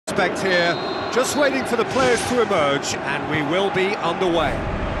Expect here, just waiting for the players to emerge, and we will be underway.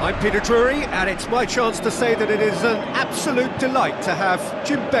 I'm Peter Drury, and it's my chance to say that it is an absolute delight to have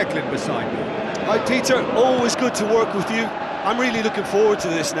Jim Beglin beside me. Hi Peter, always good to work with you. I'm really looking forward to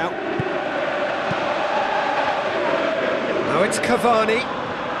this now. Now it's Cavani.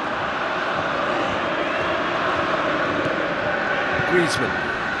 Griezmann.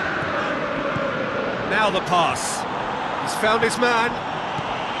 Now the pass. He's found his man.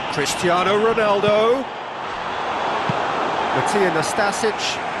 Cristiano Ronaldo. Matija Nastasic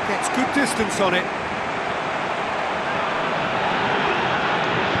gets good distance on it.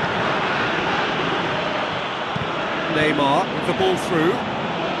 Neymar with the ball through.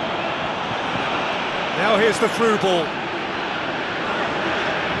 Now here's the through ball.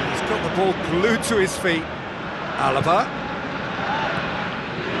 He's got the ball glued to his feet. Alaba.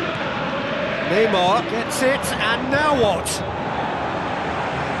 Neymar gets it, and now what?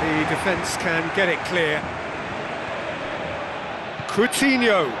 The defence can get it clear.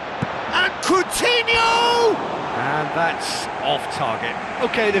 Coutinho! And Coutinho! And that's off target.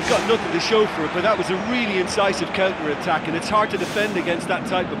 OK, they've got nothing to show for it, but that was a really incisive counter-attack, and it's hard to defend against that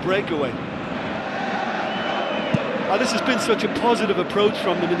type of breakaway. This has been such a positive approach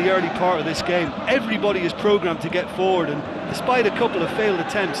from them in the early part of this game. Everybody is programmed to get forward, and despite a couple of failed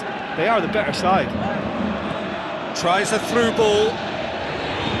attempts, they are the better side. Tries a through ball.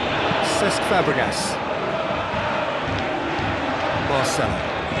 Cesc Fabregas. Marcelo.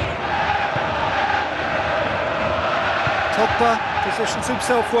 Pogba positions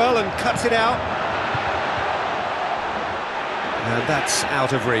himself well and cuts it out. And that's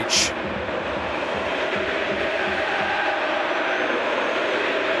out of reach.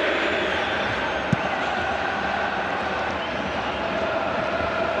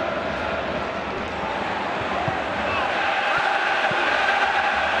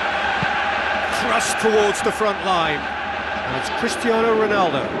 Thrust towards the front line. And it's Cristiano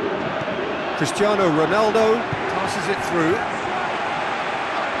Ronaldo. Cristiano Ronaldo passes it through.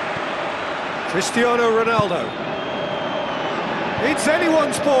 Cristiano Ronaldo. It's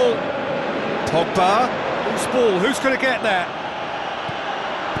anyone's ball. Pogba. Whose ball? Who's going to get there?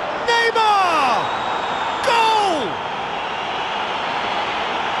 Neymar! Goal!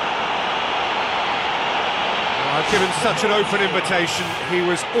 I've given such an open invitation. He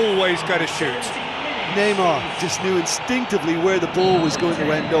was always going to shoot. Neymar just knew instinctively where the ball was going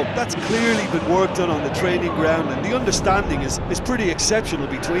to end up. That's clearly been worked on the training ground, and the understanding is pretty exceptional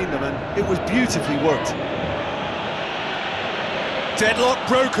between them, and it was beautifully worked. Deadlock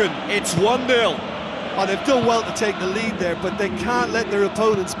broken, it's 1-0. Oh, they've done well to take the lead there, but they can't let their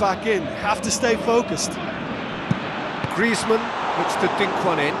opponents back in. Have to stay focused. Griezmann looks to dink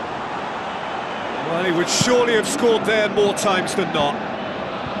one in. Well, he would surely have scored there more times than not.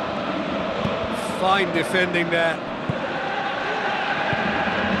 Fine defending there.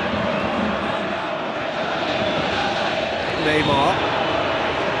 Neymar.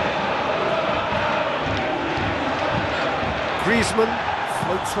 Griezmann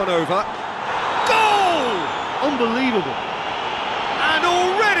floats one over. Goal! Unbelievable. And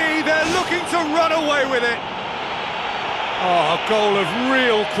already they're looking to run away with it. Oh, a goal of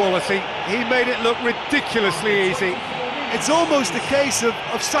real quality. He made it look ridiculously easy. It's almost a case of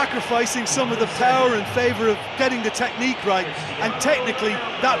sacrificing some of the power in favour of getting the technique right, and technically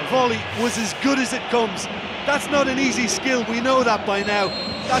that volley was as good as it comes. That's not an easy skill, we know that by now.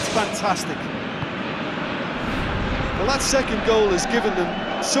 That's fantastic. Well, that second goal has given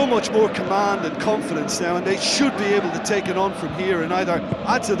them so much more command and confidence now, and they should be able to take it on from here and either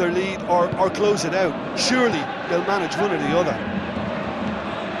add to their lead or close it out. Surely they'll manage one or the other.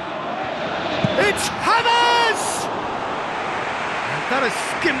 It's Hammers! That has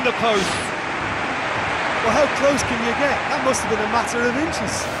skimmed the post. Well, how close can you get? That must have been a matter of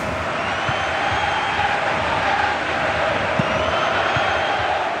inches.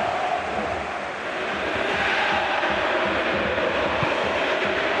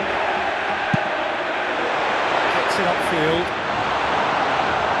 Gets it upfield.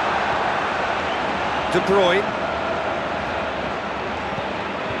 De Bruyne.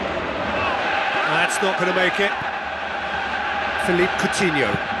 That's not going to make it. Philippe Coutinho,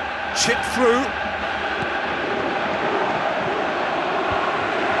 chip through.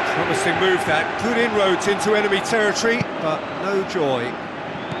 Promising move that, good inroads into enemy territory, but no joy.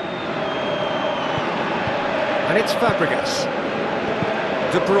 And it's Fabregas.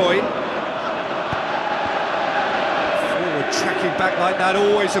 De Bruyne. Forward tracking back like that,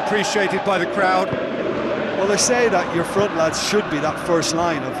 always appreciated by the crowd. Well, they say that your front lads should be that first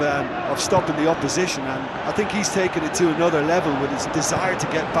line of stopping the opposition, and I think he's taken it to another level with his desire to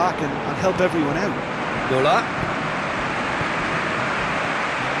get back and help everyone out. Muller.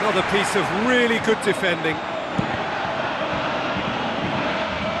 Another piece of really good defending.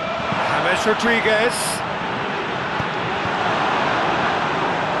 James Rodriguez.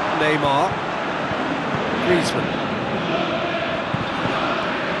 Neymar. Griezmann.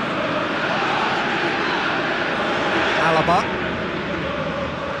 Alaba.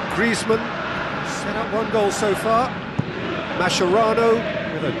 Griezmann. Set up one goal so far. Mascherano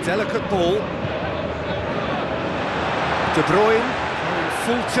with a delicate ball. De Bruyne going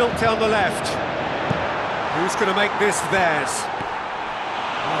full tilt down the left. Who's going to make this theirs?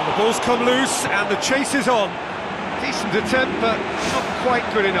 Well, the ball's come loose and the chase is on. Decent attempt, but not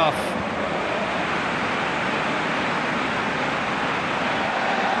quite good enough.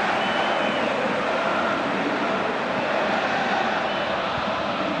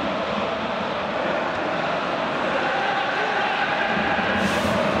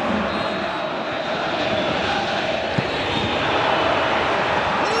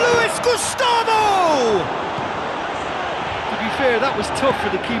 Gustavo! To be fair, that was tough for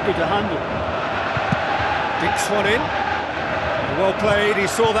the keeper to handle. Dinks one in. Well played, he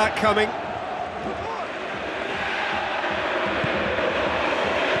saw that coming.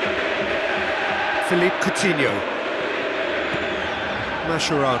 Philippe Coutinho.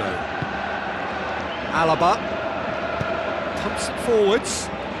 Mascherano. Alaba. Pumps it forwards.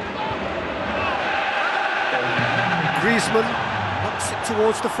 Griezmann. Knocks it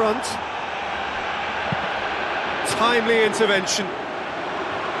towards the front. Timely intervention.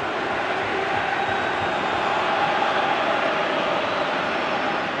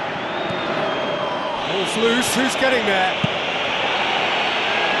 Ball's loose, who's getting there?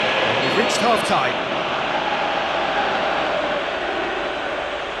 We've reached half-time.